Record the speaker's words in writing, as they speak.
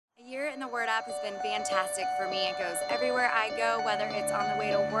the Word app has been fantastic for me. It goes everywhere I go, whether it's on the way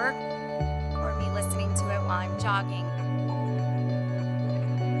to work or me listening to it while I'm jogging.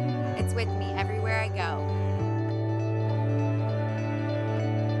 It's with me everywhere I go.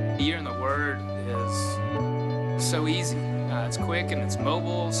 Year in the Word is so easy. It's quick and it's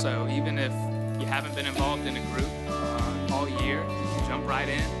mobile, so even if you haven't been involved in a group all year, you can jump right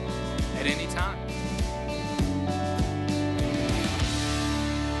in at any time.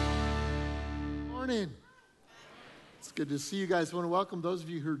 Morning. It's good to see you guys. I want to welcome those of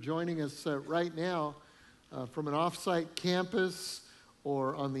you who are joining us right now from an off-site campus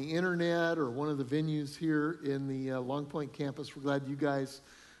or on the internet or one of the venues here in the Long Point campus. We're glad you guys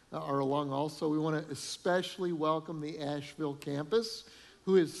are along also. We want to especially welcome the Asheville campus,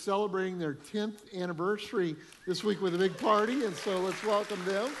 who is celebrating their 10th anniversary this week with a big party, and so let's welcome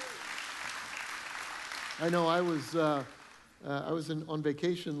them. I know I was on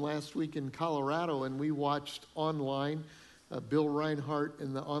vacation last week in Colorado, and we watched online Bill Reinhardt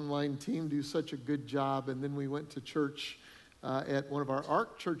and the online team do such a good job, and then we went to church at one of our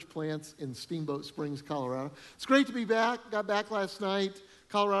ARC church plants in Steamboat Springs, Colorado. It's great to be back. Got back last night.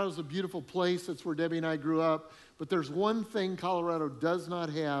 Colorado's a beautiful place. That's where Debbie and I grew up. But there's one thing Colorado does not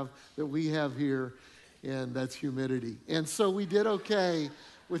have that we have here, and that's humidity. And so we did okay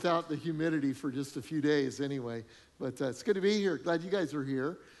without the humidity for just a few days anyway. But it's good to be here. Glad you guys are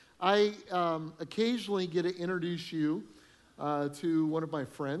here. I occasionally get to introduce you to one of my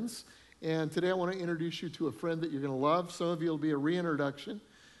friends. And today I want to introduce you to a friend that you're going to love. Some of you will be a reintroduction.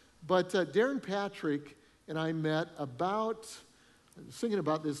 But Darren Patrick and I met about, I was thinking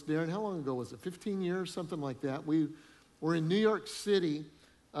about this, Darren, how long ago was it? 15 years, something like that. We were in New York City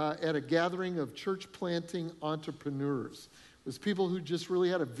at a gathering of church planting entrepreneurs. It was people who just really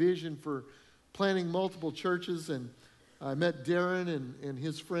had a vision for planting multiple churches, and I met Darren and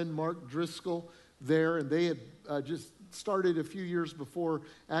his friend Mark Driscoll there, and they had just started a few years before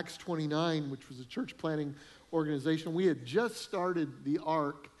Acts 29, which was a church planting organization. We had just started the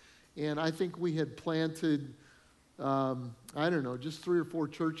ARC, and I think we had planted, just 3 or 4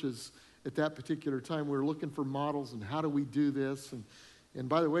 churches at that particular time. We were looking for models and how do we do this, and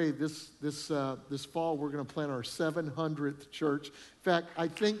by the way, this fall, we're going to plant our 700th church. In fact, I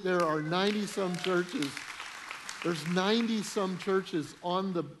think there are 90-some churches. There's 90-some churches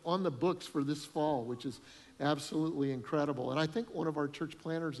on the books for this fall, which is absolutely incredible. And I think one of our church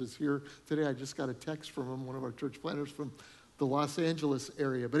planners is here today. I just got a text from him, one of our church planners from the Los Angeles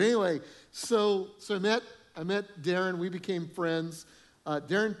area. But anyway, so I met Darren. We became friends.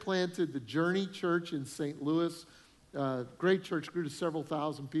 Darren planted the Journey Church in St. Louis. Great church, grew to several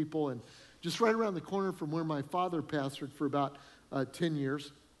thousand people, and just right around the corner from where my father pastored for about 10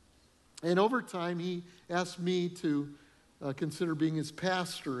 years. And over time, he asked me to consider being his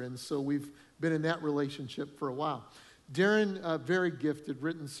pastor, and so we've been in that relationship for a while. Darren, very gifted,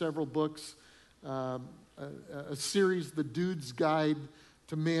 written several books, a series, The Dude's Guide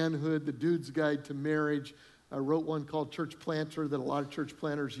to Manhood, The Dude's Guide to Marriage. I wrote one called Church Planter that a lot of church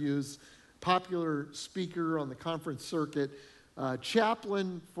planners use. Popular speaker on the conference circuit,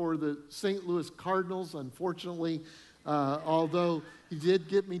 chaplain for the St. Louis Cardinals, unfortunately, although he did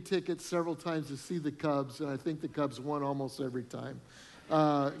get me tickets several times to see the Cubs, and I think the Cubs won almost every time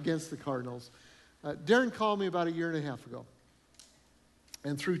against the Cardinals. Darren called me about a year and a half ago,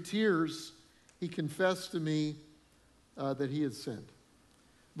 and through tears, he confessed to me that he had sinned.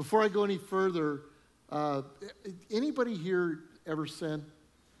 Before I go any further, anybody here ever sin?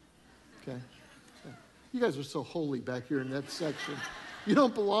 Okay. You guys are so holy back here in that section. You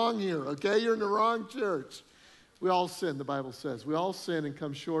don't belong here, okay? You're in the wrong church. We all sin, the Bible says. We all sin and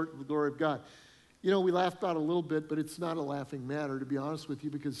come short of the glory of God. You know, we laugh about it a little bit, but it's not a laughing matter, to be honest with you,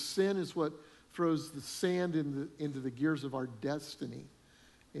 because sin is what throws the sand into the gears of our destiny.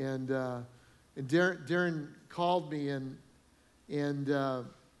 And Darren called me, and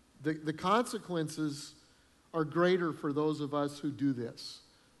the consequences are greater for those of us who do this,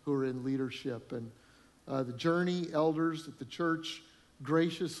 who are in leadership. And the Journey elders at the church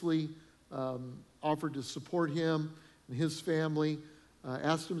graciously offered to support him and his family,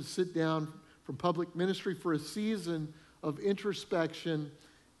 asked him to sit down from public ministry for a season of introspection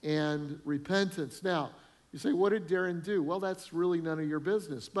and repentance. Now, you say, what did Darren do? Well, that's really none of your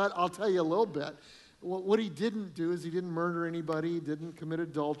business, but I'll tell you a little bit. What he didn't do is he didn't murder anybody, he didn't commit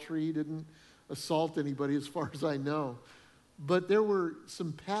adultery, he didn't assault anybody as far as I know. But there were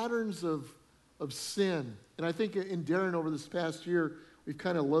some patterns of sin. And I think in Darren over this past year, we've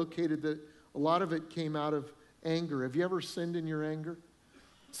kind of located that a lot of it came out of anger. Have you ever sinned in your anger?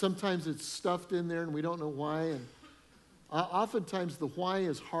 Sometimes it's stuffed in there and we don't know why. And oftentimes the why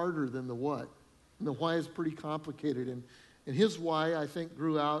is harder than the what. And the why is pretty complicated. And his why, I think,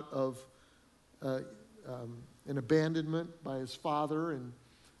 grew out of an abandonment by his father and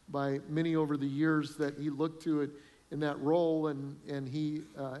by many over the years that he looked to it in that role, and he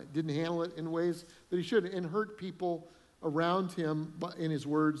didn't handle it in ways that he should, and hurt people around him in his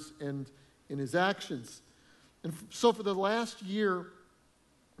words and in his actions. And so for the last year,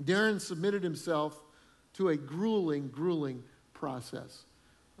 Darren submitted himself to a grueling process.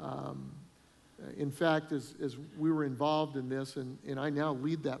 In fact, as we were involved in this, and I now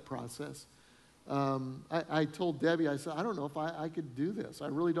lead that process, I told Debbie, I said, I don't know if I could do this. I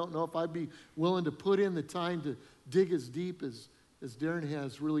really don't know if I'd be willing to put in the time to dig as deep as Darren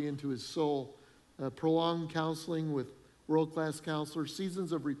has really into his soul. Prolonged counseling with world-class counselors,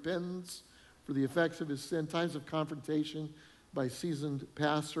 seasons of repentance for the effects of his sin, times of confrontation by seasoned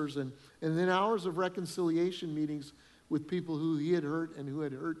pastors, and then hours of reconciliation meetings with people who he had hurt and who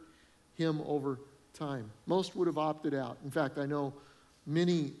had hurt him over time. Most would have opted out. In fact, I know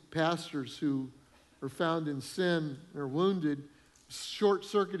many pastors who are found in sin or wounded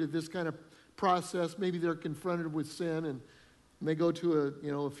short-circuited this kind of process. Maybe they're confronted with sin and they go to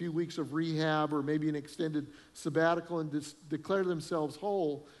a few weeks of rehab or maybe an extended sabbatical and declare themselves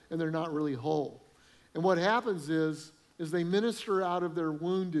whole, and they're not really whole. And what happens is they minister out of their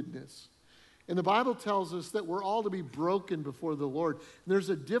woundedness. And the Bible tells us that we're all to be broken before the Lord. And there's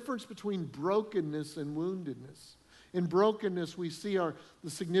a difference between brokenness and woundedness. In brokenness, we see the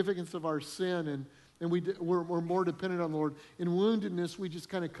significance of our sin, and we're more dependent on the Lord. In woundedness, we just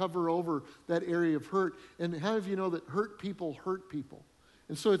kind of cover over that area of hurt. And how many of you know that hurt people hurt people?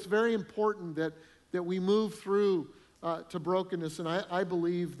 And so it's very important that we move through to brokenness. And I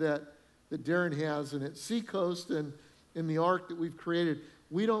believe that Darren has. And at Seacoast and in the ark that we've created,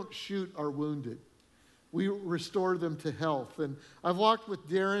 we don't shoot our wounded. We restore them to health. And I've walked with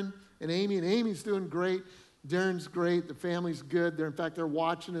Darren and Amy's doing great. Darren's great. The family's good. In fact, they're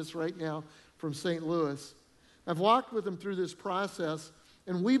watching us right now from St. Louis. I've walked with him through this process,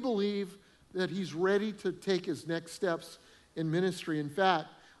 and we believe that he's ready to take his next steps in ministry. In fact,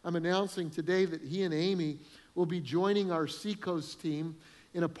 I'm announcing today that he and Amy will be joining our Seacoast team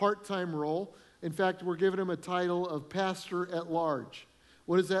in a part-time role. In fact, we're giving him a title of Pastor at Large.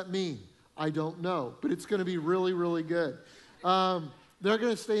 What does that mean? I don't know, but it's going to be really, really good. They're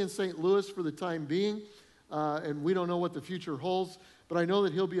going to stay in St. Louis for the time being, and we don't know what the future holds, but I know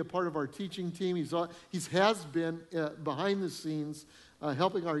that he'll be a part of our teaching team. He has been behind the scenes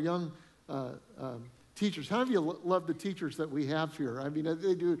helping our young teachers. How many of you love the teachers that we have here? I mean,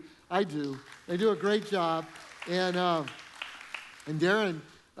 they do. I do. They do a great job. And Darren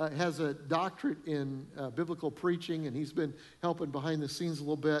has a doctorate in biblical preaching, and he's been helping behind the scenes a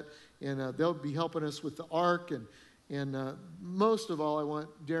little bit. And they'll be helping us with the ark. And most of all, I want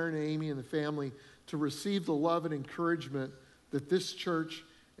Darren and Amy and the family to receive the love and encouragement that this church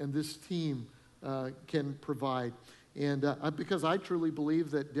and this team can provide. And because I truly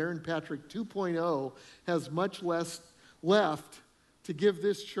believe that Darren Patrick 2.0 has much less left to give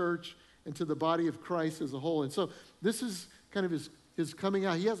this church and to the body of Christ as a whole. And so this is kind of his coming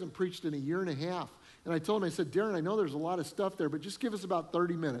out. He hasn't preached in a year and a half. And I told him, I said, Darren, I know there's a lot of stuff there, but just give us about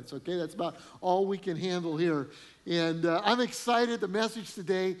 30 minutes, okay? That's about all we can handle here. And I'm excited. The message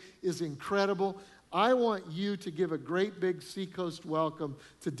today is incredible. I want you to give a great big Seacoast welcome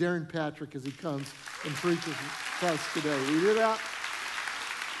to Darren Patrick as he comes and preaches to us today. Will you do that?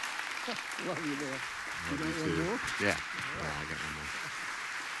 Love you, man. You got one more? Yeah. I got one more.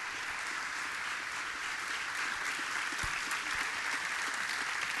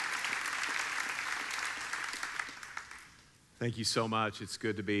 Thank you so much. It's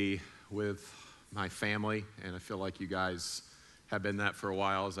good to be with my family, and I feel like you guys have been that for a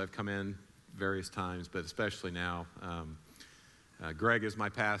while as I've come in various times, but especially now. Greg is my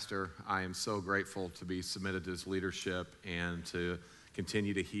pastor. I am so grateful to be submitted to his leadership and to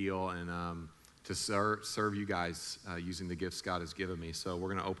continue to heal and to serve you guys using the gifts God has given me. So we're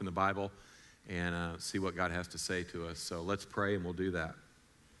going to open the Bible and see what God has to say to us. So let's pray, and we'll do that.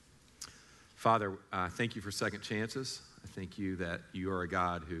 Father, thank you for second chances. I thank you that you are a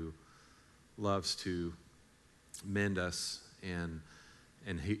God who loves to mend us and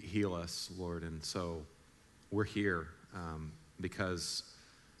heal us, Lord. And so we're here because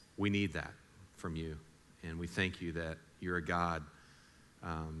we need that from you. And we thank you that you're a God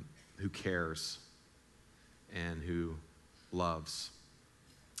who cares and who loves.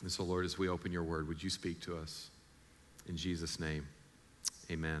 And so, Lord, as we open your word, would you speak to us? In Jesus' name,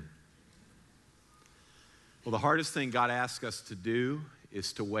 amen. Well, the hardest thing God asks us to do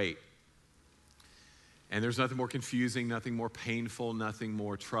is to wait. And there's nothing more confusing, nothing more painful, nothing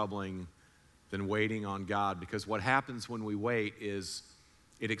more troubling than waiting on God, because what happens when we wait is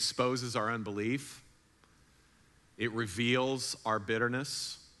it exposes our unbelief, it reveals our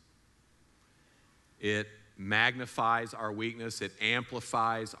bitterness, it magnifies our weakness, it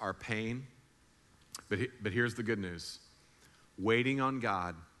amplifies our pain. But here's the good news. Waiting on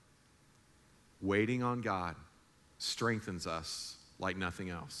God strengthens us like nothing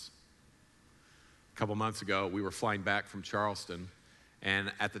else. A couple months ago, we were flying back from Charleston,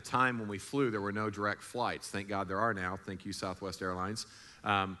 and at the time when we flew, there were no direct flights. Thank God there are now. Thank you, Southwest Airlines.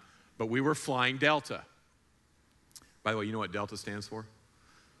 But we were flying Delta. By the way, you know what Delta stands for?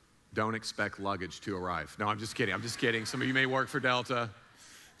 Don't expect luggage to arrive. No, I'm just kidding. Some of you may work for Delta.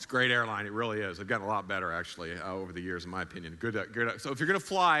 It's a great airline. It really is. They've gotten a lot better, actually, over the years, in my opinion. Good. So if you're going to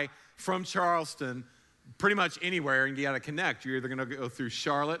fly from Charleston pretty much anywhere and you got to connect, you're either going to go through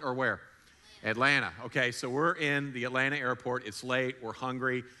Charlotte or where? Atlanta. Okay, so we're in the Atlanta airport. It's late. We're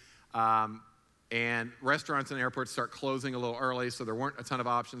hungry. And restaurants and airports start closing a little early, so there weren't a ton of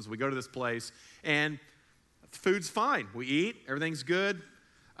options. We go to this place, and food's fine. We eat. Everything's good.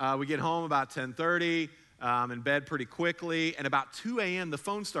 We get home about 10:30, in bed pretty quickly, and about 2 a.m. the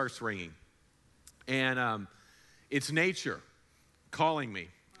phone starts ringing. And it's nature calling me.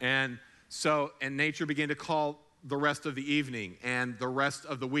 And nature began to call the rest of the evening and the rest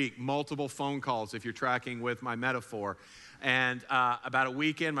of the week, multiple phone calls if you're tracking with my metaphor. And about a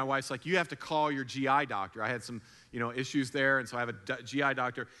weekend, my wife's like, you have to call your GI doctor. I had some issues there, and so I have a GI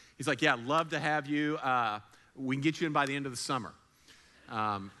doctor. He's like, yeah, I'd love to have you. We can get you in by the end of the summer.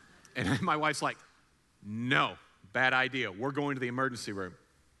 And my wife's like, no, bad idea. We're going to the emergency room.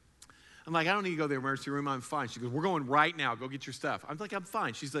 I'm like, I don't need to go to the emergency room. I'm fine. She goes, we're going right now. Go get your stuff. I'm like, I'm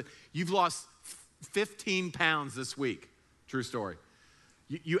fine. She's like, you've lost 15 pounds this week. True story.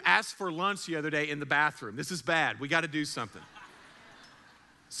 You asked for lunch the other day in the bathroom. This is bad. We got to do something.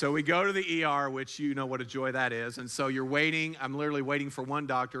 So we go to the ER, which you know what a joy that is. And so you're waiting. I'm literally waiting for one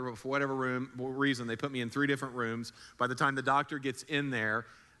doctor, but for whatever reason, they put me in 3 different rooms. By the time the doctor gets in there,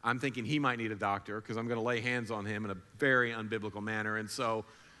 I'm thinking he might need a doctor because I'm going to lay hands on him in a very unbiblical manner. And so,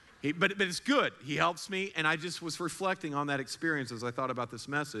 but it's good. He helps me. And I just was reflecting on that experience as I thought about this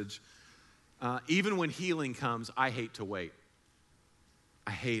message. Even when healing comes, I hate to wait.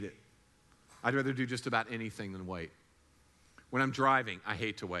 I hate it. I'd rather do just about anything than wait. When I'm driving, I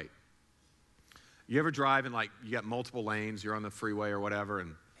hate to wait. You ever drive and you got multiple lanes, you're on the freeway or whatever,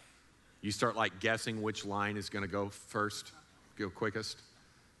 and you start guessing which line is going to go first, go quickest?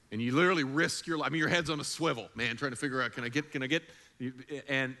 And you literally risk your life. I mean, your head's on a swivel, man, trying to figure out, can I get?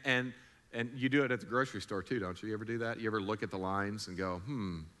 And you do it at the grocery store too, don't you? You ever do that? You ever look at the lines and go,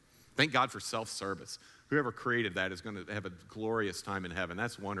 thank God for self-service. Whoever created that is going to have a glorious time in heaven.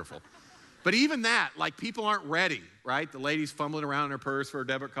 That's wonderful. But even that, people aren't ready, right? The lady's fumbling around in her purse for a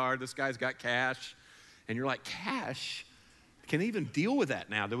debit card. This guy's got cash. And you're like, cash? Can I even deal with that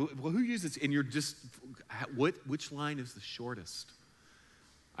now? Well, who uses it? And you're just, which line is the shortest?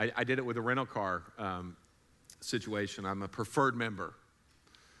 I did it with a rental car situation. I'm a preferred member,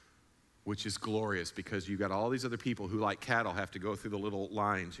 which is glorious because you got all these other people who, like cattle, have to go through the little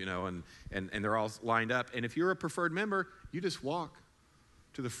lines, and they're all lined up. And if you're a preferred member, you just walk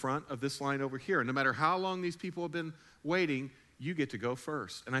to the front of this line over here. And no matter how long these people have been waiting, you get to go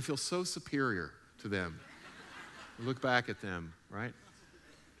first. And I feel so superior to them. Look back at them, right?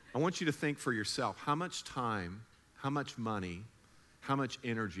 I want you to think for yourself, how much time, how much money, how much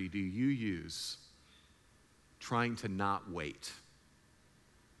energy do you use trying to not wait?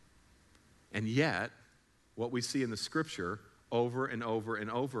 And yet, what we see in the scripture over and over and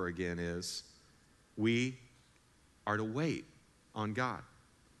over again is we are to wait on God.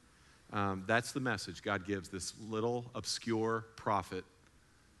 That's the message God gives this little obscure prophet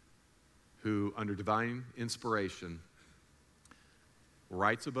who, under divine inspiration,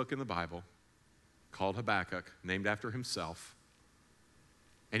 writes a book in the Bible called Habakkuk, named after himself.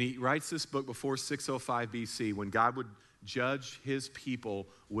 And he writes this book before 605 BC, when God would judge his people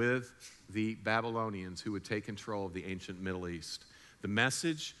with the Babylonians who would take control of the ancient Middle East. The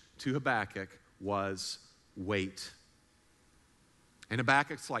message to Habakkuk was wait. And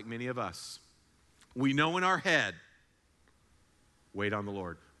Habakkuk's like many of us. We know in our head, wait on the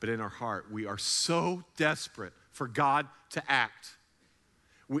Lord. But in our heart, we are so desperate for God to act.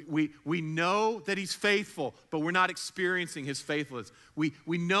 We know that he's faithful, but we're not experiencing his faithfulness. We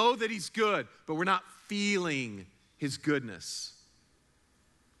know that he's good, but we're not feeling his goodness.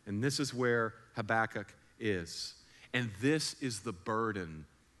 And this is where Habakkuk is. And this is the burden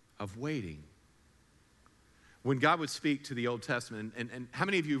of waiting. When God would speak to the Old Testament, and how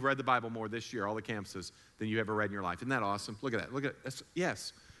many of you have read the Bible more this year, all the campuses, than you ever read in your life? Isn't that awesome? Look at that. Look at that.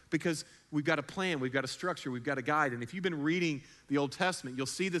 Yes. Because we've got a plan, we've got a structure, we've got a guide. And if you've been reading the Old Testament, you'll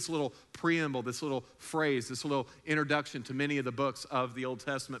see this little preamble, this little phrase, this little introduction to many of the books of the Old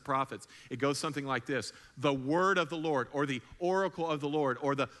Testament prophets. It goes something like this: the word of the Lord, or the oracle of the Lord,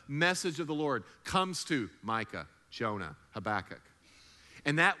 or the message of the Lord comes to Micah, Jonah, Habakkuk.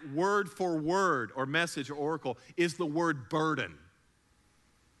 And that word for word, or message, or oracle, is the word burden.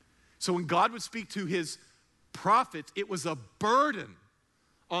 So when God would speak to his prophets, it was a burden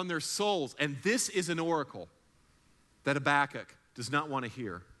on their souls. And this is an oracle that Habakkuk does not want to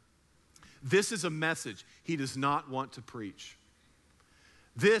hear. This is a message he does not want to preach.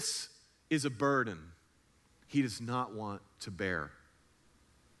 This is a burden he does not want to bear,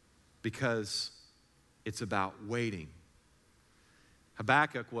 because it's about waiting.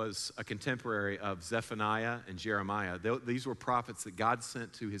 Habakkuk was a contemporary of Zephaniah and Jeremiah. These were prophets that God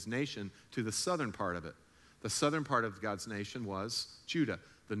sent to his nation, to the southern part of it. The southern part of God's nation was Judah.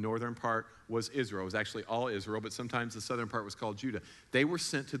 The northern part was Israel. It was actually all Israel, but sometimes the southern part was called Judah. They were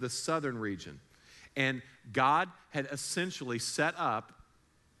sent to the southern region. And God had essentially set up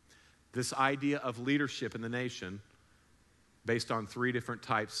this idea of leadership in the nation based on three different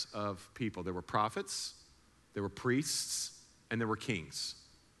types of people. There were prophets, there were priests, and there were kings.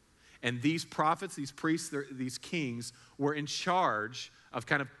 And these prophets, these priests, these kings were in charge of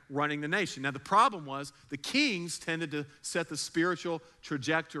kind of running the nation. Now, the problem was the kings tended to set the spiritual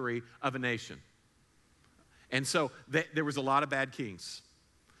trajectory of a nation. And so there was a lot of bad kings,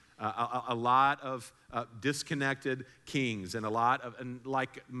 a lot of disconnected kings, and a lot of, and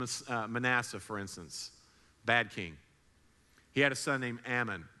like Manasseh, for instance, bad king. He had a son named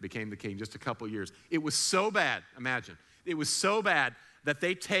Ammon, became the king just a couple years. It was so bad, imagine, it was so bad that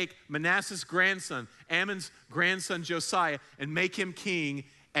they take Manasseh's grandson, Ammon's grandson Josiah, and make him king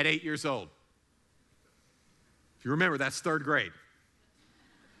at 8 years old. If you remember, that's third grade.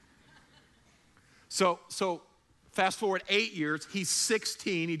 So fast forward 8 years, he's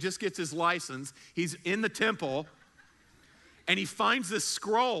 16, he just gets his license, he's in the temple, and he finds this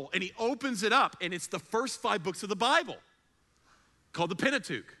scroll, and he opens it up, and it's the first 5 books of the Bible, called the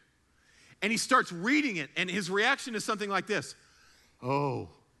Pentateuch. And he starts reading it, and his reaction is something like this: oh,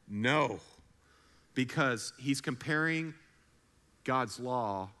 no. Because he's comparing God's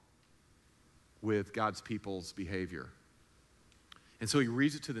law with God's people's behavior. And so he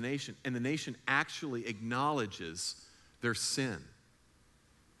reads it to the nation, and the nation actually acknowledges their sin.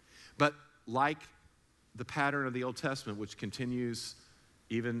 But like the pattern of the Old Testament, which continues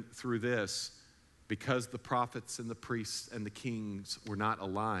even through this, because the prophets and the priests and the kings were not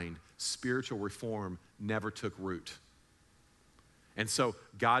aligned, spiritual reform never took root. And so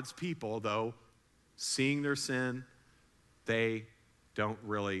God's people, though, seeing their sin, they don't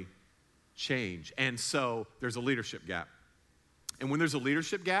really change. And so there's a leadership gap. And when there's a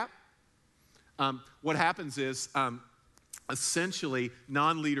leadership gap, what happens is essentially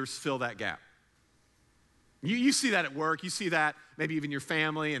non-leaders fill that gap. You see that at work, you see that maybe even your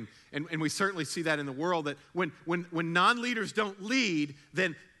family, and we certainly see that in the world, that when non-leaders don't lead,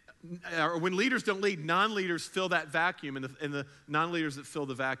 then, or when leaders don't lead, non-leaders fill that vacuum, and the non-leaders that fill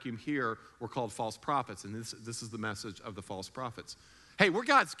the vacuum here were called false prophets, and this is the message of the false prophets. Hey, we're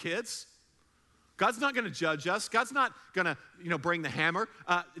God's kids. God's not going to judge us. God's not going to, bring the hammer.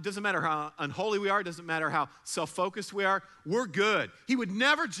 It doesn't matter how unholy we are. It doesn't matter how self-focused we are. We're good. He would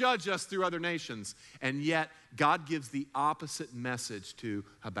never judge us through other nations. And yet, God gives the opposite message to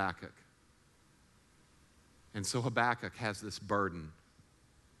Habakkuk. And so Habakkuk has this burden.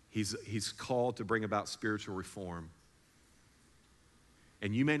 He's called to bring about spiritual reform.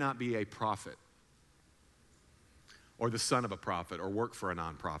 And you may not be a prophet or the son of a prophet or work for a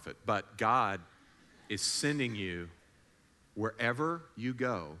nonprofit, but God is sending you wherever you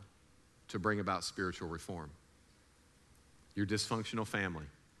go to bring about spiritual reform. Your dysfunctional family,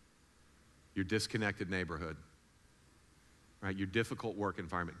 your disconnected neighborhood, right? Your difficult work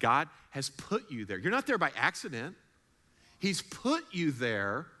environment. God has put you there. You're not there by accident. He's put you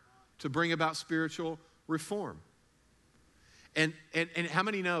there to bring about spiritual reform. And how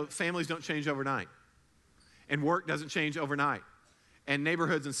many know families don't change overnight? And work doesn't change overnight. And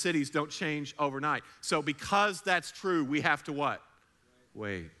neighborhoods and cities don't change overnight. So because that's true, we have to what?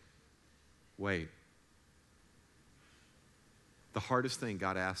 Wait. The hardest thing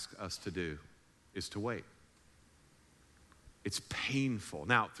God asks us to do is to wait. It's painful.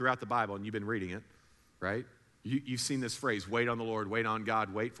 Now, throughout the Bible, and you've been reading it, right? You've seen this phrase, wait on the Lord, wait on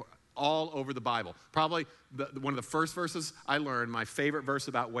God, wait for. all over the Bible. Probably one of the first verses I learned, my favorite verse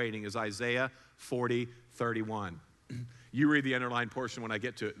about waiting is Isaiah 40:31. You read the underlined portion when I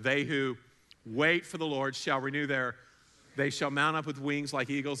get to it. They who wait for the Lord shall renew they shall mount up with wings like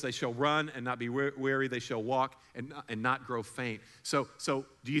eagles. They shall run and not be weary. They shall walk and not grow faint. So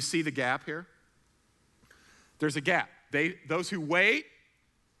do you see the gap here? There's a gap. Those who wait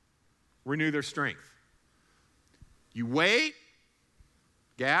renew their strength. You wait,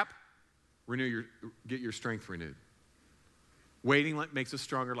 gap, get your strength renewed. Waiting makes us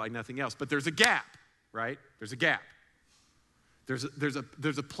stronger like nothing else. But there's a gap, right? There's a gap. There's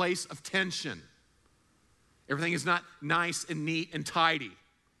a place of tension. Everything is not nice and neat and tidy.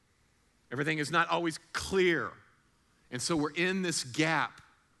 Everything is not always clear. And so we're in this gap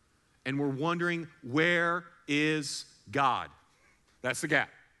and we're wondering, where is God? That's the gap.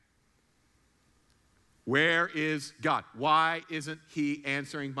 Where is God? Why isn't he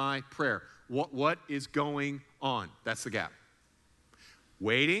answering my prayer? What is going on? That's the gap.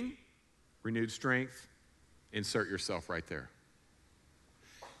 Waiting, renewed strength, insert yourself right there.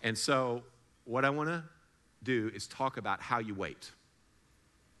 And so what I want to do is talk about how you wait.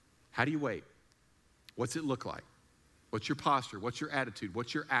 How do you wait? What's it look like? What's your posture? What's your attitude?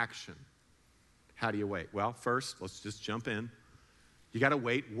 What's your action? How do you wait? Well, first, let's just jump in. You got to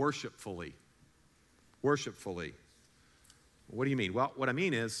wait worshipfully. Worshipfully. What do you mean? Well, what I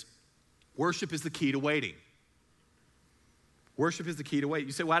mean is worship is the key to waiting. Worship is the key to wait.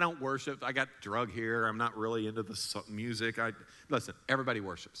 You say, well, I don't worship. I got drug here. I'm not really into the music. Listen, everybody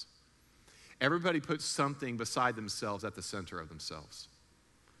worships. Everybody puts something beside themselves at the center of themselves.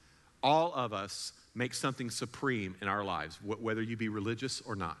 All of us make something supreme in our lives, whether you be religious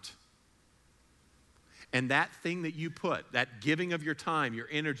or not. And that thing that you put, that giving of your time, your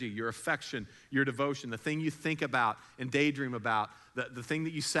energy, your affection, your devotion, the thing you think about and daydream about, the thing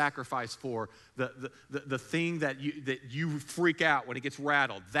that you sacrifice for, the thing that you freak out when it gets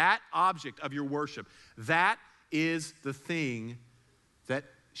rattled, that object of your worship, that is the thing that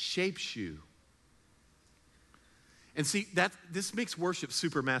shapes you. And see, this makes worship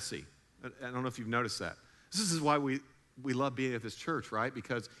super messy. I don't know if you've noticed that. This is why we love being at this church, right?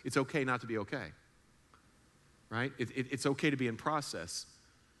 Because it's okay not to be okay, right? It's okay to be in process.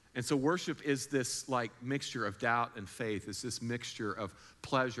 And so worship is this like mixture of doubt and faith. It's this mixture of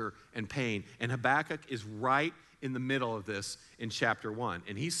pleasure and pain. And Habakkuk is right in the middle of this in chapter 1.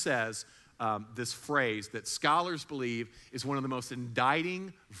 And he says this phrase that scholars believe is one of the most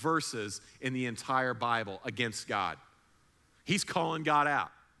indicting verses in the entire Bible against God. He's calling God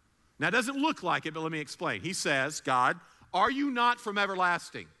out. Now, it doesn't look like it, but let me explain. He says, God, are you not from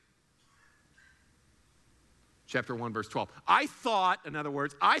everlasting? Chapter 1, verse 12. In other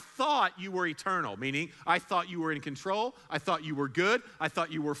words, I thought you were eternal, meaning I thought you were in control. I thought you were good. I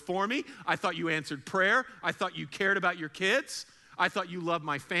thought you were for me. I thought you answered prayer. I thought you cared about your kids. I thought you loved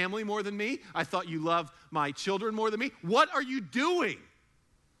my family more than me. I thought you loved my children more than me. What are you doing?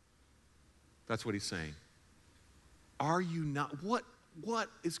 That's what he's saying. Are you not? What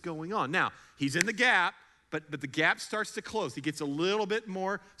is going on? Now, he's in the gap, but the gap starts to close. He gets a little bit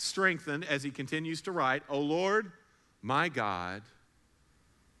more strengthened as he continues to write, O Lord, my God,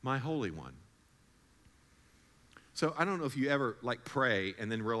 my Holy One. So I don't know if you ever pray and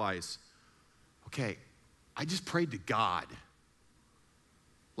then realize, okay, I just prayed to God.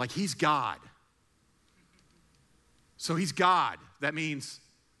 Like he's God. So he's God. That means,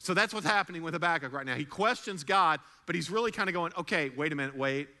 so that's what's happening with Habakkuk right now. He questions God, but he's really kind of going, okay, wait a minute,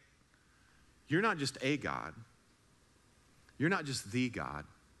 wait. You're not just a God. You're not just the God.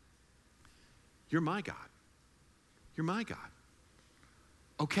 You're my God. You're my God.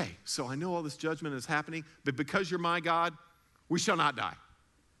 Okay, so I know all this judgment is happening, but because you're my God, we shall not die.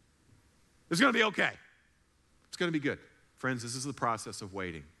 It's going to be okay. It's going to be good. Friends, this is the process of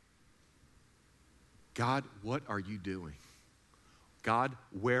waiting. God, what are you doing? God,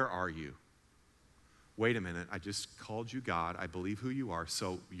 where are you? Wait a minute, I just called you God. I believe who you are,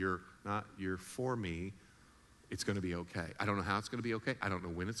 so you're for me. It's going to be okay. I don't know how it's going to be okay. I don't know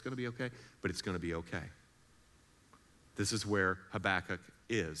when it's going to be okay, but it's going to be okay. This is where Habakkuk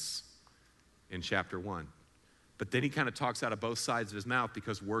is in chapter 1. But then he kind of talks out of both sides of his mouth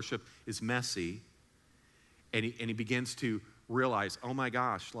because worship is messy. And he begins to realize, oh my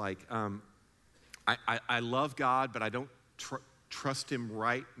gosh, I love God, but I don't trust him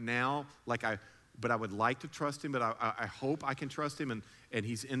right now. But I would like to trust him, but I hope I can trust him. And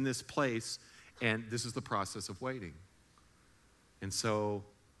he's in this place, and this is the process of waiting. And so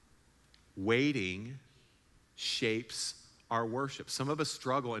waiting shapes our worship. Some of us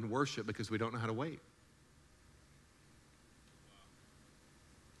struggle in worship because we don't know how to wait.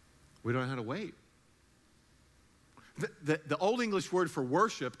 We don't know how to wait. The Old English word for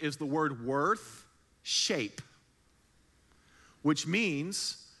worship is the word worth shape, which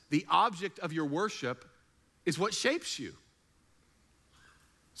means the object of your worship is what shapes you.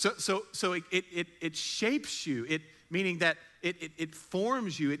 So it shapes you, meaning that it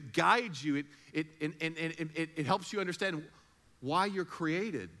forms you, it guides you, it helps you understand why you're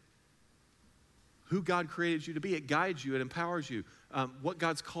created, who God created you to be. It guides you, it empowers you, what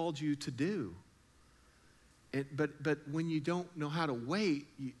God's called you to do. But when you don't know how to wait,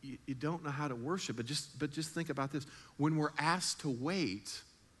 you don't know how to worship. But just think about this. When we're asked to wait,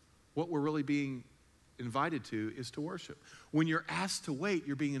 what we're really being invited to is to worship. When you're asked to wait,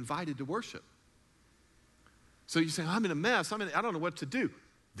 you're being invited to worship. So you say, I'm in a mess. I don't know what to do.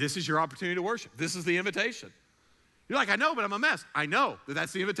 This is your opportunity to worship. This is the invitation. You're like, I know, but I'm a mess. I know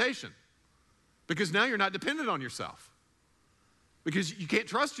that's the invitation. Because now you're not dependent on yourself. Because you can't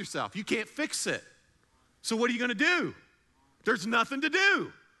trust yourself. You can't fix it. So what are you going to do? There's nothing to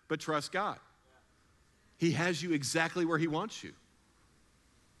do but trust God. He has you exactly where he wants you.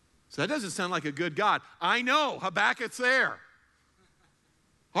 So that doesn't sound like a good God. I know, Habakkuk's there.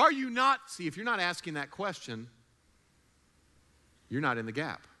 Are you not? See, if you're not asking that question, you're not in the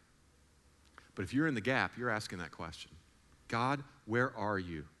gap. But if you're in the gap, you're asking that question. God, where are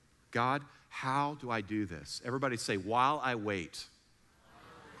you? God, how do I do this? Everybody say, while I wait,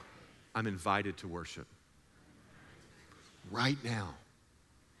 I'm invited to worship. Right now,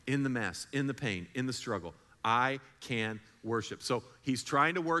 in the mess, in the pain, in the struggle, I can worship. So he's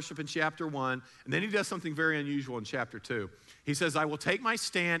trying to worship in chapter 1, and then he does something very unusual in chapter 2. He says, I will take my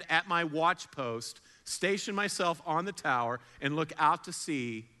stand at my watch post, station myself on the tower, and look out to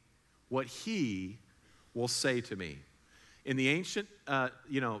see what he will say to me. In the ancient,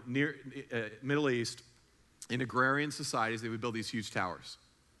 near Middle East, in agrarian societies, they would build these huge towers.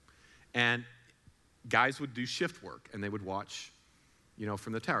 And guys would do shift work, and they would watch,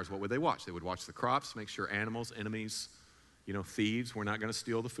 from the towers. What would they watch? They would watch the crops, make sure animals, enemies, thieves were not going to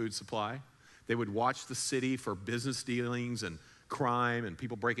steal the food supply. They would watch the city for business dealings and crime and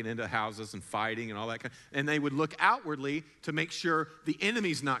people breaking into houses and fighting and all that kind. And they would look outwardly to make sure the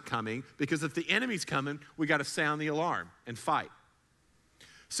enemy's not coming, because if the enemy's coming, we got to sound the alarm and fight.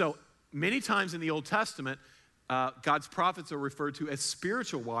 So many times in the Old Testament, God's prophets are referred to as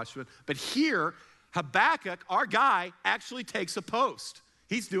spiritual watchmen, but here, Habakkuk, our guy, actually takes a post.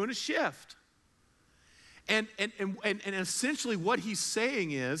 He's doing a shift. And essentially what he's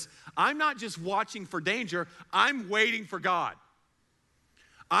saying is, I'm not just watching for danger, I'm waiting for God.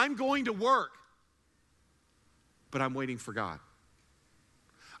 I'm going to work, but I'm waiting for God.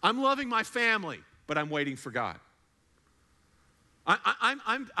 I'm loving my family, but I'm waiting for God.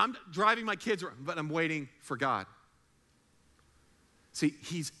 I'm driving my kids around, but I'm waiting for God. See,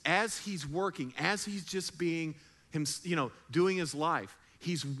 as he's working, as he's just being him, doing his life,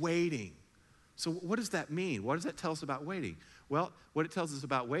 he's waiting. So what does that mean? What does that tell us about waiting? Well, what it tells us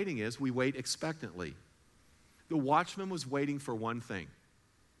about waiting is we wait expectantly. The watchman was waiting for one thing.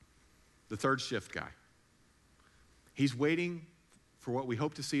 The third shift guy. He's waiting for what we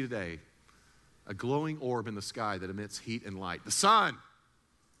hope to see today, a glowing orb in the sky that emits heat and light. The sun.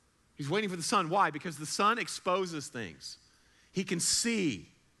 He's waiting for the sun. Why? Because the sun exposes things. He can see.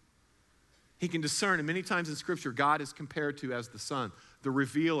 He can discern. And many times in Scripture, God is compared to as the sun, the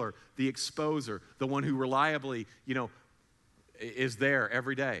revealer, the exposer, the one who reliably, is there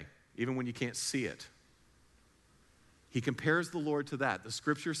every day, even when you can't see it. He compares the Lord to that. The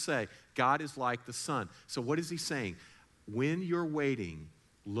Scriptures say God is like the sun. So what is he saying? When you're waiting,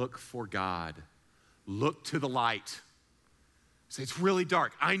 look for God. Look to the light. Say, it's really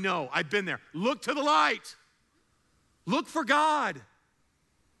dark. I know. I've been there. Look to the light. Look for God.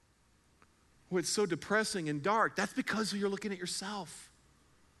 Oh, it's so depressing and dark. That's because you're looking at yourself.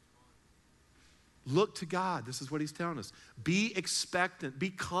 Look to God. This is what he's telling us. Be expectant. Be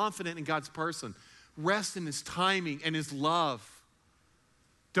confident in God's person. Rest in his timing and his love.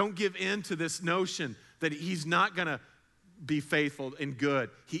 Don't give in to this notion that he's not going to be faithful and good.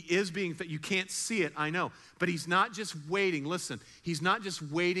 He is being faithful. You can't see it, I know. But he's not just waiting. Listen, he's not just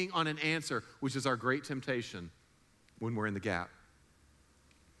waiting on an answer, which is our great temptation when we're in the gap.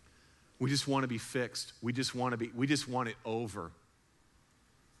 We just want to be fixed. We just want it over.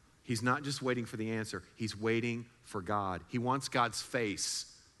 He's not just waiting for the answer. He's waiting for God. He wants God's face,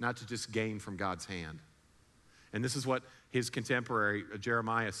 not to just gain from God's hand. And this is what his contemporary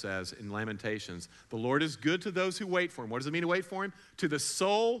Jeremiah says in Lamentations. The Lord is good to those who wait for him. What does it mean to wait for him? To the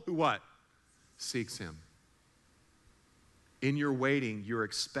soul who what? Seeks him. In your waiting, you're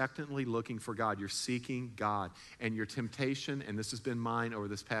expectantly looking for God. You're seeking God. And your temptation, and this has been mine over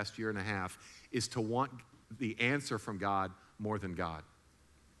this past year and a half, is to want the answer from God more than God.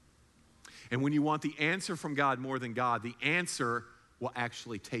 And when you want the answer from God more than God, the answer will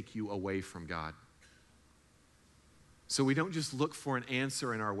actually take you away from God. So we don't just look for an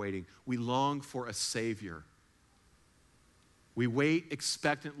answer in our waiting. We long for a Savior. We wait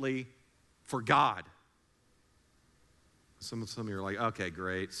expectantly for God. Some of you are like, okay,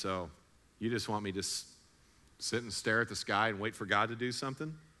 great. So you just want me to sit and stare at the sky and wait for God to do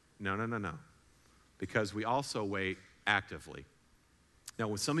something? No. Because we also wait actively. Now,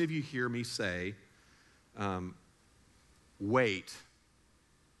 when some of you hear me say, wait,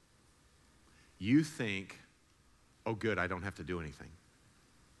 you think, oh, good, I don't have to do anything,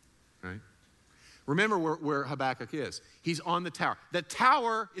 right? Remember where Habakkuk is. He's on the tower. The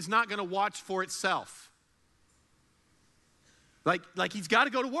tower is not going to watch for itself. Like he's got to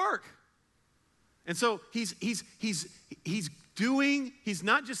go to work. And so he's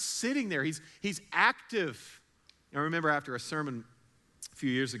not just sitting there, he's active. I remember after a sermon a few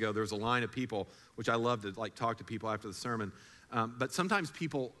years ago, there was a line of people, which I love to talk to people after the sermon. But sometimes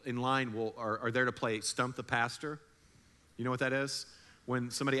people in line are there to play Stump the Pastor. You know what that is? When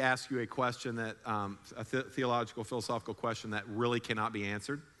somebody asks you a question that, a theological, philosophical question that really cannot be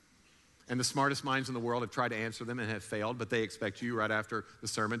answered. And the smartest minds in the world have tried to answer them and have failed, but they expect you right after the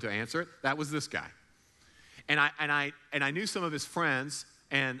sermon to answer it. That was this guy. And I knew some of his friends,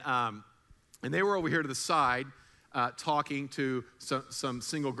 and they were over here to the side talking to some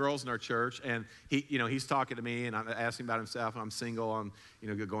single girls in our church, and he's talking to me, and I'm asking about himself. I'm single. I'm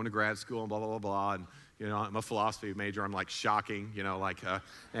going to grad school and blah blah blah blah, and I'm a philosophy major. I'm like shocking,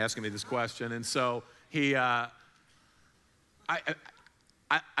 asking me this question, and so he, I'm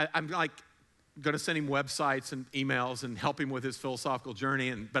like going to send him websites and emails and help him with his philosophical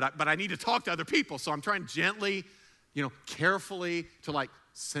journey, but I need to talk to other people, so I'm trying gently, carefully to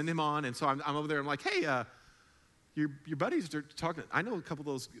send him on, and so I'm over there. I'm like, hey. Your buddies are talking. I know a couple of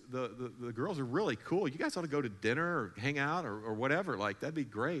those, the girls are really cool. You guys ought to go to dinner or hang out or whatever. That'd be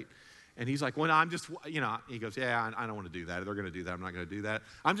great. And he's like, well, I'm just, he goes, yeah, I don't want to do that. They're going to do that. I'm not going to do that.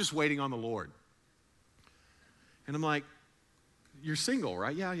 I'm just waiting on the Lord. And I'm like, you're single,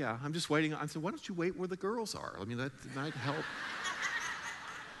 right? Yeah. I'm just waiting. I said, why don't you wait where the girls are? I mean, that might help.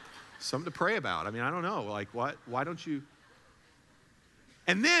 Something to pray about. I mean, I don't know. Why don't you?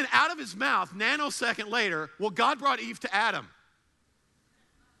 And then out of his mouth, nanosecond later, well, God brought Eve to Adam.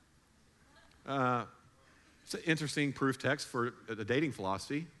 It's an interesting proof text for a dating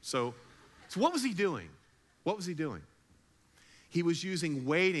philosophy. So what was he doing? What was he doing? He was using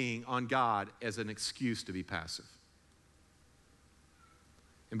waiting on God as an excuse to be passive.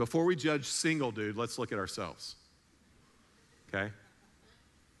 And before we judge single dude, let's look at ourselves. Okay?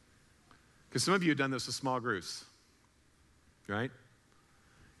 Because some of you have done this with small groups, right?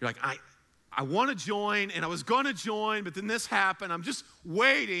 You're like, I want to join, and I was going to join, but then this happened. I'm just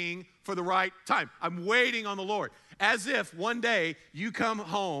waiting for the right time. I'm waiting on the Lord. As if one day you come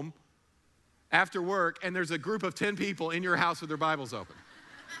home after work, and there's a group of 10 people in your house with their Bibles open.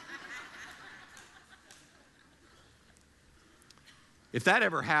 If that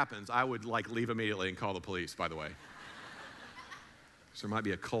ever happens, I would leave immediately and call the police, by the way. So there might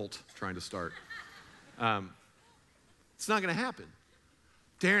be a cult trying to start. It's not going to happen.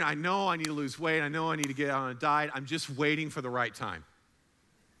 Darren, I know I need to lose weight. I know I need to get on a diet. I'm just waiting for the right time.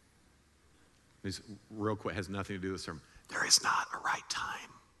 This real quick has nothing to do with the sermon. There is not a right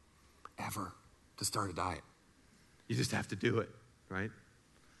time ever to start a diet. You just have to do it, right?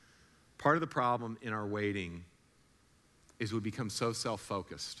 Part of the problem in our waiting is we become so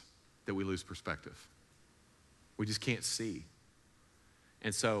self-focused that we lose perspective. We just can't see.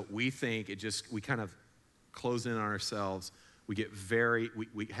 And so we think we kind of close in on ourselves. We get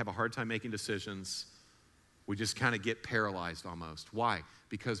we have a hard time making decisions. We just kind of get paralyzed almost. Why?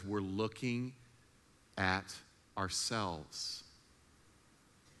 Because we're looking at ourselves.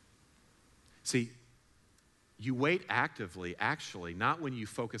 See, you wait actively, actually, not when you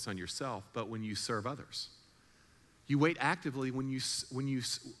focus on yourself, but when you serve others. You wait actively when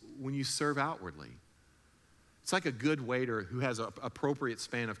you serve outwardly. It's like a good waiter who has an appropriate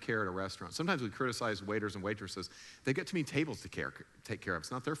span of care at a restaurant. Sometimes we criticize waiters and waitresses. They get too many tables to take care of.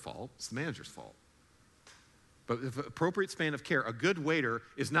 It's not their fault. It's the manager's fault. But with an appropriate span of care, a good waiter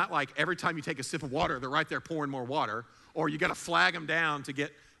is not like every time you take a sip of water, they're right there pouring more water, or you got to flag them down to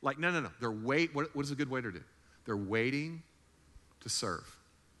get, no. What does a good waiter do? They're waiting to serve.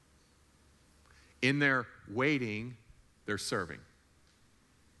 In their waiting, they're serving.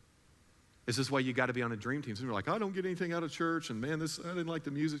 Is this why you got to be on a dream team? Some people are like, I don't get anything out of church, and man, I didn't like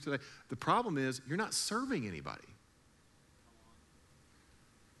the music today. The problem is you're not serving anybody.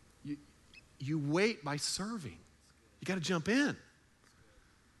 You wait by serving. You got to jump in.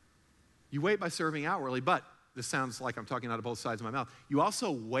 You wait by serving outwardly, but this sounds like I'm talking out of both sides of my mouth. You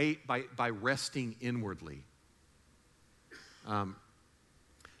also wait by resting inwardly.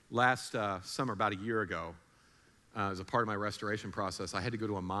 Last summer, about a year ago, as a part of my restoration process, I had to go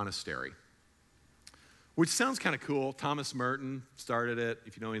to a monastery, which sounds kind of cool. Thomas Merton started it.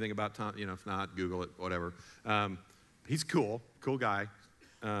 If you know anything about Tom, if not, Google it, whatever. He's cool guy.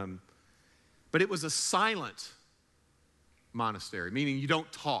 But it was a silent monastery, meaning you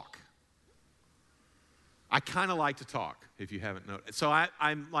don't talk. I kind of like to talk, if you haven't noticed. So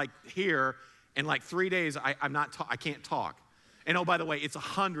I'm like here, and like 3 days, I can't talk. And oh, by the way, it's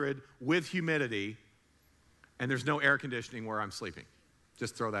 100 with humidity, and there's no air conditioning where I'm sleeping.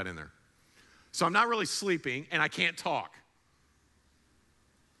 Just throw that in there. So I'm not really sleeping, and I can't talk.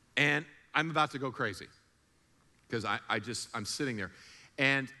 And I'm about to go crazy because I'm sitting there.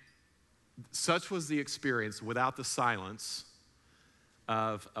 And such was the experience without the silence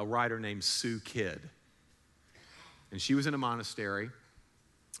of a writer named Sue Kidd. And she was in a monastery,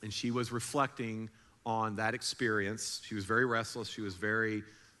 and she was reflecting on that experience. She was very restless. She was very,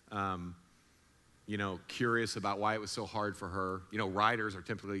 curious about why it was so hard for her. Writers are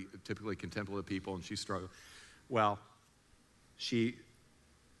typically contemplative people, and she struggled. Well, she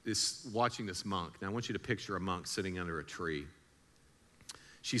is watching this monk. Now, I want you to picture a monk sitting under a tree.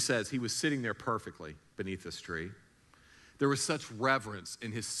 She says he was sitting there perfectly beneath this tree. There was such reverence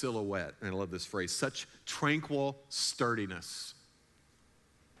in his silhouette, and I love this phrase, such tranquil sturdiness,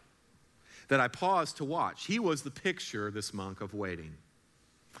 that I paused to watch. He was the picture, this monk, of waiting.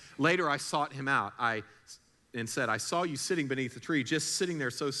 Later, I sought him out and said, I saw you sitting beneath the tree, just sitting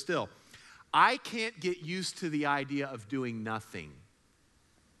there so still. I can't get used to the idea of doing nothing.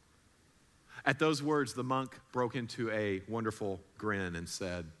 At those words, the monk broke into a wonderful grin and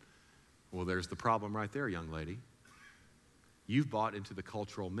said, well, there's the problem right there, young lady. You've bought into the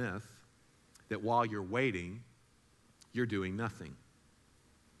cultural myth that while you're waiting, you're doing nothing.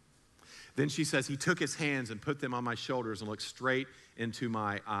 Then she says, he took his hands and put them on my shoulders and looked straight into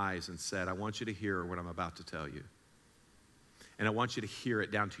my eyes and said, I want you to hear what I'm about to tell you. And I want you to hear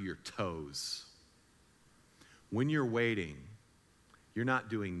it down to your toes. When you're waiting, you're not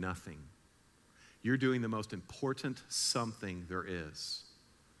doing nothing. You're doing the most important something there is.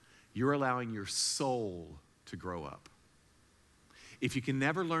 You're allowing your soul to grow up. If you can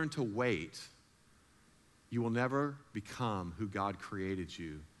never learn to wait, you will never become who God created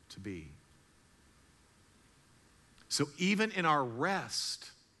you to be. So even in our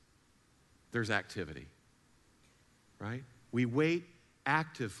rest, there's activity, right? We wait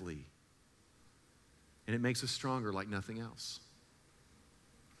actively, and it makes us stronger like nothing else.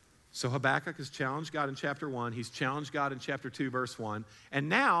 So Habakkuk has challenged God in chapter 1. He's challenged God in chapter 2, verse 1. And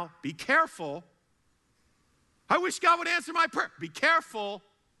now, be careful. I wish God would answer my prayer. Be careful.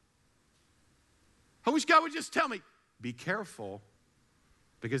 I wish God would just tell me, be careful,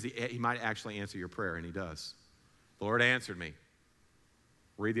 because he might actually answer your prayer, and he does. The Lord answered me.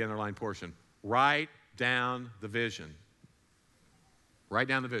 Read the underlined portion. Write down the vision. Write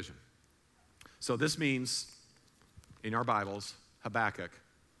down the vision. So this means, in our Bibles, Habakkuk,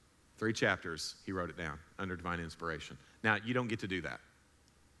 3 chapters, he wrote it down under divine inspiration. Now, you don't get to do that.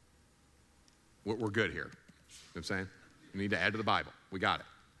 We're good here. You know what I'm saying? We need to add to the Bible. We got it.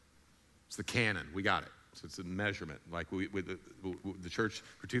 It's the canon. We got it. So it's a measurement. Like the church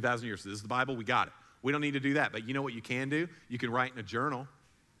for 2,000 years. So this is the Bible. We got it. We don't need to do that. But you know what you can do? You can write in a journal.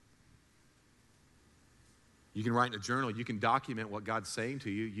 You can write in a journal. You can document what God's saying to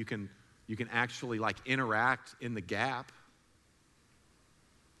you. You can actually interact in the gap.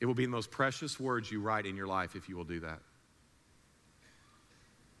 It will be the most precious words you write in your life if you will do that.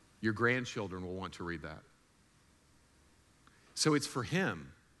 Your grandchildren will want to read that. So it's for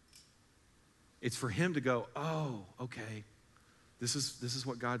him. It's for him to go, oh, okay, this is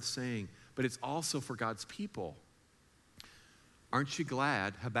what God's saying. But it's also for God's people. Aren't you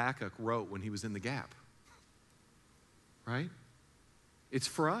glad Habakkuk wrote when he was in the gap? Right? It's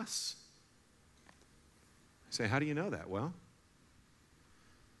for us. You say, how do you know that? Well,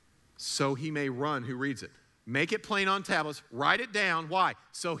 so he may run who reads it. Make it plain on tablets. Write it down. Why?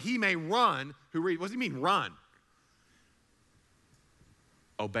 So he may run who reads. What does he mean, run?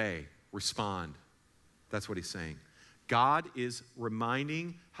 Obey. Respond. That's what he's saying. God is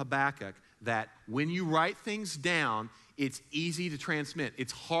reminding Habakkuk that when you write things down, it's easy to transmit.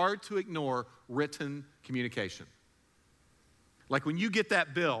 It's hard to ignore written communication. Like when you get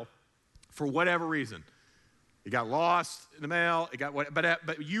that bill for whatever reason. It got lost in the mail,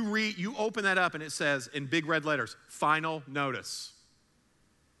 but you open that up and it says in big red letters, final notice.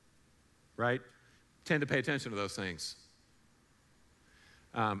 Right? Tend to pay attention to those things.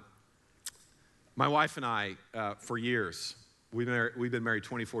 My wife and I, for years, we've been married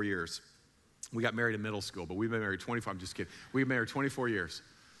 24 years. We got married in middle school, but we've been married 24, I'm just kidding. We've been married 24 years.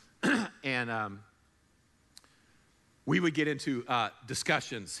 And we would get into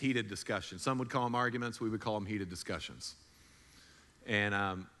discussions, heated discussions. Some would call them arguments. We would call them heated discussions. And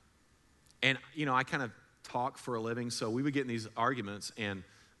you know, I kind of talk for a living, so we would get in these arguments, and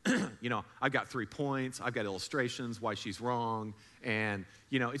you know, I've got 3 points. I've got illustrations why she's wrong, and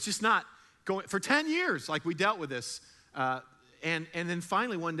you know, it's just not going. For 10 years, like we dealt with this, and then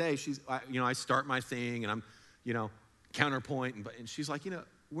finally one day, I start my thing, and I'm, you know, counterpoint, and she's like, you know,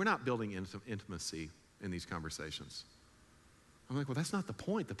 we're not building intimacy in these conversations. I'm like, well, that's not the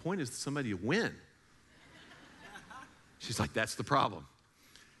point. The point is somebody to win. She's like, that's the problem.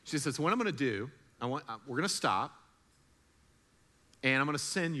 She says, what I'm going to do, we're going to stop, and I'm going to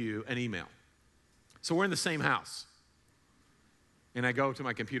send you an email. So we're in the same house. And I go to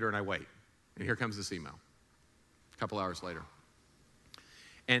my computer and I wait. And here comes this email a couple hours later.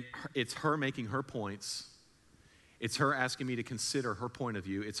 And it's her making her points. It's her asking me to consider her point of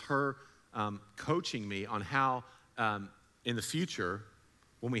view. It's her coaching me on how in the future,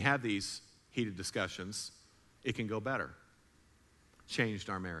 when we have these heated discussions, it can go better. Changed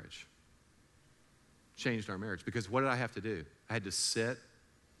our marriage. Changed our marriage. Because what did I have to do? I had to sit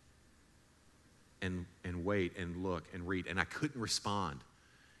and wait and look and read, and I couldn't respond.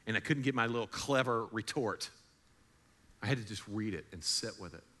 And I couldn't get my little clever retort. I had to just read it and sit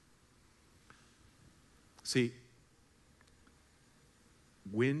with it. See,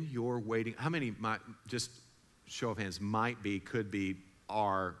 when you're waiting, how many just show of hands, could be,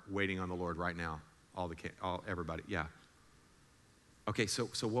 are waiting on the Lord right now? Everybody, yeah. Okay, so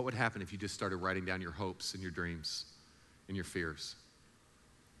what would happen if you just started writing down your hopes and your dreams and your fears?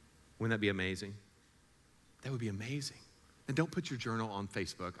 Wouldn't that be amazing? That would be amazing. And don't put your journal on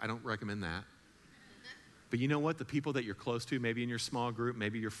Facebook. I don't recommend that. But you know what? The people that you're close to, maybe in your small group,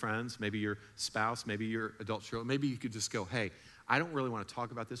 maybe your friends, maybe your spouse, maybe your adult children, maybe you could just go, hey, I don't really want to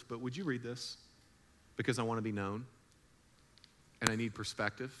talk about this, but would you read this? Because I want to be known and I need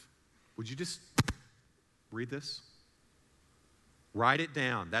perspective. Would you just read this? Write it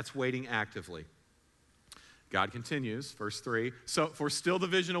down. That's waiting actively. God continues, verse 3. So, for still the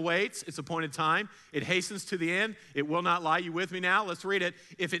vision awaits, its appointed time. It hastens to the end. It will not lie. You with me now? Let's read it.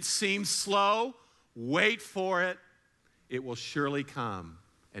 If it seems slow, wait for it. It will surely come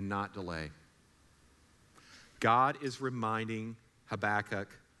and not delay. God is reminding Habakkuk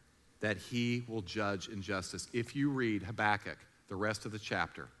that he will judge injustice. If you read Habakkuk, the rest of the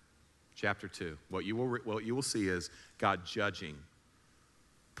chapter 2, what you will see is God judging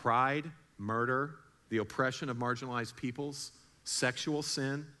pride, murder, the oppression of marginalized peoples, sexual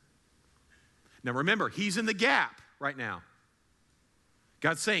sin. Now remember, he's in the gap right now.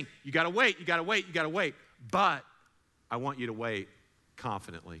 God's saying, you gotta wait, you gotta wait, you gotta wait. But I want you to wait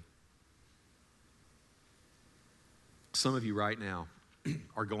confidently. Some of you right now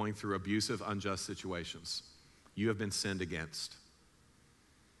are going through abusive, unjust situations. You have been sinned against.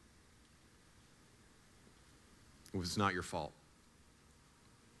 It was not your fault.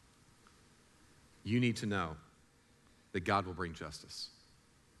 You need to know that God will bring justice.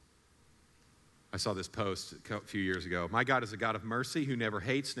 I saw this post a few years ago. My God is a God of mercy who never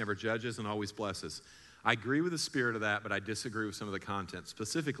hates, never judges, and always blesses. I agree with the spirit of that, but I disagree with some of the content.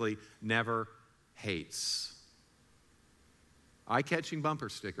 Specifically, never hates. Eye-catching bumper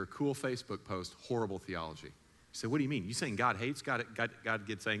sticker, cool Facebook post, horrible theology. You say, what do you mean? You saying God hates? God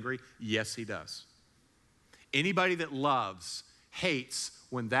gets angry? Yes, he does. Anybody that loves hates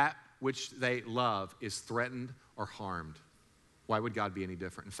when that which they love is threatened or harmed. Why would God be any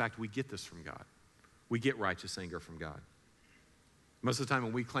different? In fact, we get this from God. We get righteous anger from God. Most of the time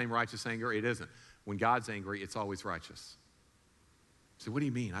when we claim righteous anger, it isn't. When God's angry, it's always righteous. So what do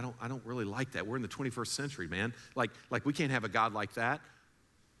you mean? I don't really like that. We're in the 21st century, man. Like we can't have a God like that.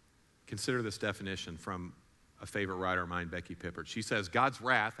 Consider this definition from a favorite writer of mine, Becky Pippert. She says, God's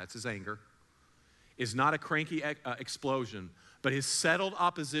wrath, that's his anger, is not a cranky explosion, but his settled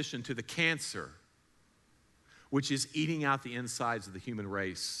opposition to the cancer which is eating out the insides of the human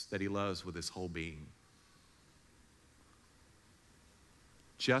race that he loves with his whole being.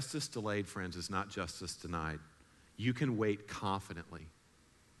 Justice delayed, friends, is not justice denied. You can wait confidently.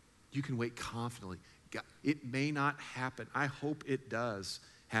 You can wait confidently. It may not happen. I hope it does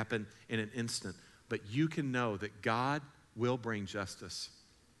happen in an instant. But you can know that God will bring justice.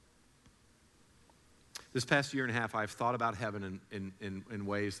 This past year and a half, I've thought about heaven in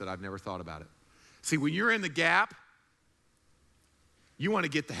ways that I've never thought about it. See, when you're in the gap, you want to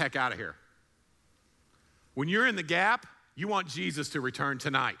get the heck out of here. When you're in the gap, you want Jesus to return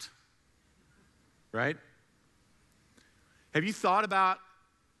tonight, right? Have you thought about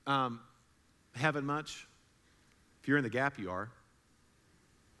heaven much? If you're in the gap, you are.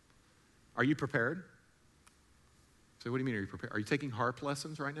 Are you prepared? So what do you mean, are you prepared? Are you taking harp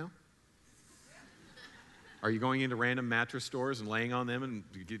lessons right now? Are you going into random mattress stores and laying on them and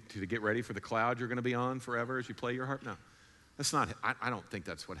to get ready for the cloud you're going to be on forever as you play your harp? No. That's not, I don't think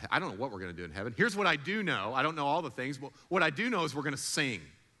that's what, I don't know what we're going to do in heaven. Here's what I do know. I don't know all the things, but what I do know is we're going to sing.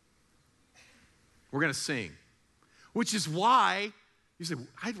 We're going to sing. Which is why, you say,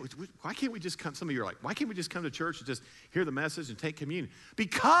 why can't we just come, some of you are like, why can't we just come to church and just hear the message and take communion?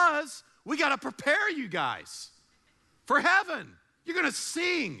 Because we got to prepare you guys for heaven. You're going to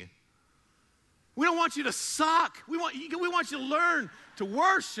sing. We don't want you to suck. We want you to learn to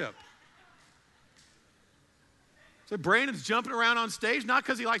worship. So Brandon's jumping around on stage, not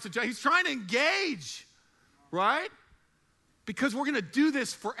because he likes to jump. He's trying to engage, right? Because we're going to do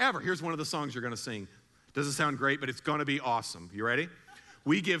this forever. Here's one of the songs you're going to sing. Doesn't sound great, but it's going to be awesome. You ready?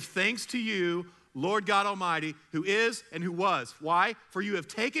 We give thanks to you, Lord God Almighty, who is and who was. Why? For you have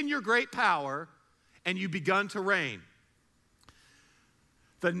taken your great power and you begun to reign.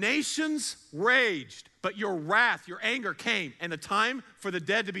 The nations raged, but your wrath, your anger came, and the time for the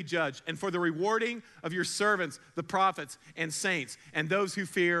dead to be judged, and for the rewarding of your servants, the prophets and saints, and those who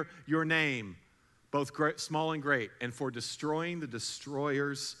fear your name, both great, small and great, and for destroying the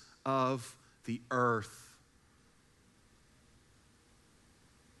destroyers of the earth.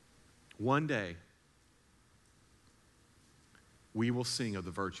 One day, we will sing of the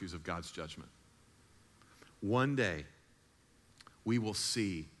virtues of God's judgment. One day, we will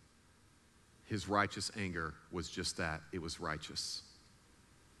see his righteous anger was just that. It was righteous.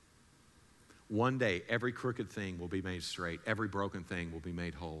 One day, every crooked thing will be made straight. Every broken thing will be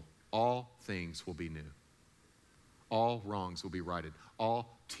made whole. All things will be new. All wrongs will be righted.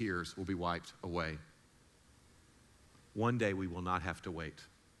 All tears will be wiped away. One day, we will not have to wait.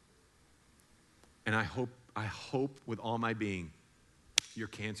 And I hope with all my being, your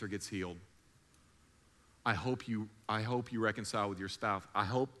cancer gets healed. I hope you reconcile with your spouse. I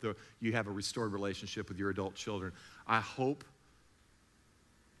hope you have a restored relationship with your adult children. I hope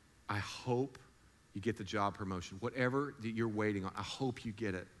you get the job promotion. Whatever that you're waiting on, I hope you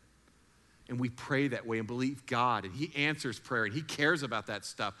get it. And we pray that way and believe God, and he answers prayer, and he cares about that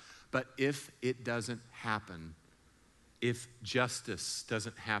stuff. But if it doesn't happen, if justice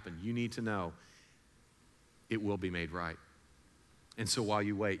doesn't happen, you need to know it will be made right. And so while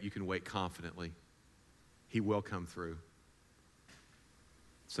you wait, you can wait confidently. He will come through.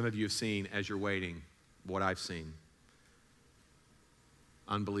 Some of you have seen, as you're waiting, what I've seen.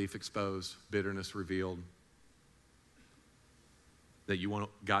 Unbelief exposed, bitterness revealed. That you want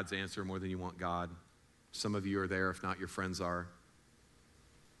God's answer more than you want God. Some of you are there, if not your friends are.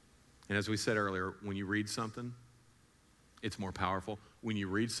 And as we said earlier, when you read something, it's more powerful. When you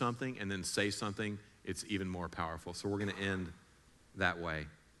read something and then say something, it's even more powerful. So we're going to end that way.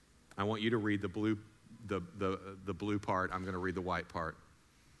 I want you to read the blue part. I'm going to read the white part.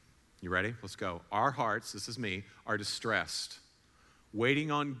 You ready? Let's go. Our hearts, this is me, are distressed.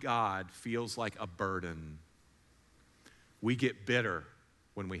 Waiting on God feels like a burden. We get bitter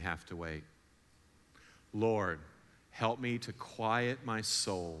when we have to wait. Lord, help me to quiet my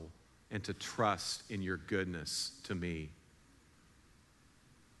soul and to trust in your goodness to me.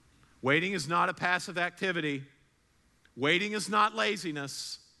 Waiting is not a passive activity. Waiting is not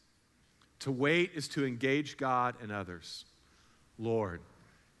laziness. To wait is to engage God and others. Lord,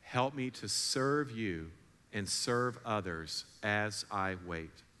 help me to serve you and serve others as I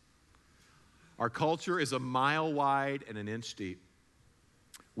wait. Our culture is a mile wide and an inch deep.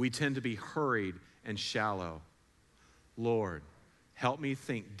 We tend to be hurried and shallow. Lord, help me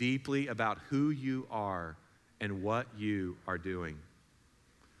think deeply about who you are and what you are doing.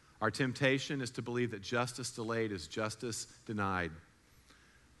 Our temptation is to believe that justice delayed is justice denied.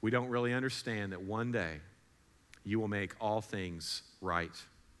 We don't really understand that one day you will make all things right.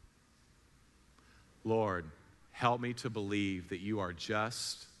 Lord, help me to believe that you are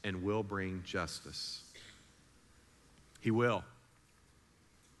just and will bring justice. He will.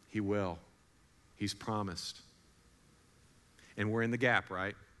 He will. He's promised. And we're in the gap,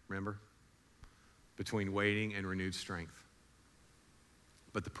 right? Remember? Between waiting and renewed strength.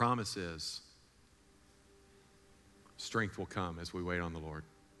 But the promise is strength will come as we wait on the Lord.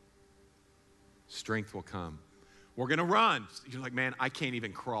 Strength will come. We're going to run. You're like, man, I can't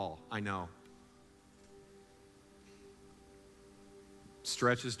even crawl. I know.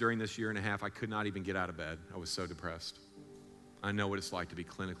 stretches during this year and a half, I could not even get out of bed. I was so depressed. I know what it's like to be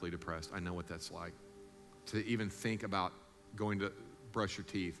clinically depressed. I know what that's like. To even think about going to brush your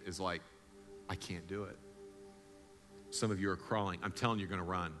teeth is like, I can't do it. Some of you are crawling. I'm telling you, you're going to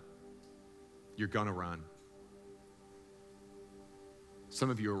run. You're going to run. Some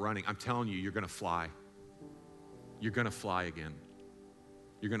of you are running. I'm telling you, you're going to fly. You're going to fly again.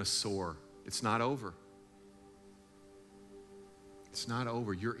 You're going to soar. It's not over. It's not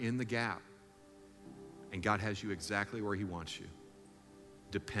over. You're in the gap. And God has you exactly where He wants you,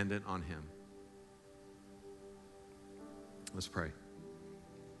 dependent on Him. Let's pray.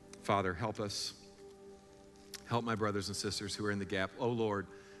 Father, help us. Help my brothers and sisters who are in the gap. Oh, Lord,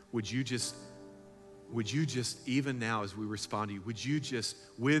 would you just, even now as we respond to you, would you just,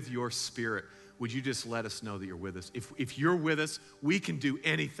 with your Spirit, would you just let us know that you're with us? If you're with us, we can do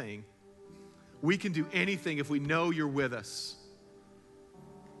anything. We can do anything if we know you're with us.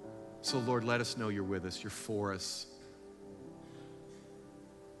 So, Lord, let us know you're with us. You're for us.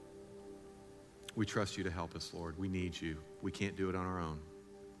 We trust you to help us, Lord. We need you. We can't do it on our own.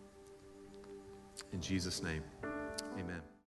 In Jesus' name, amen.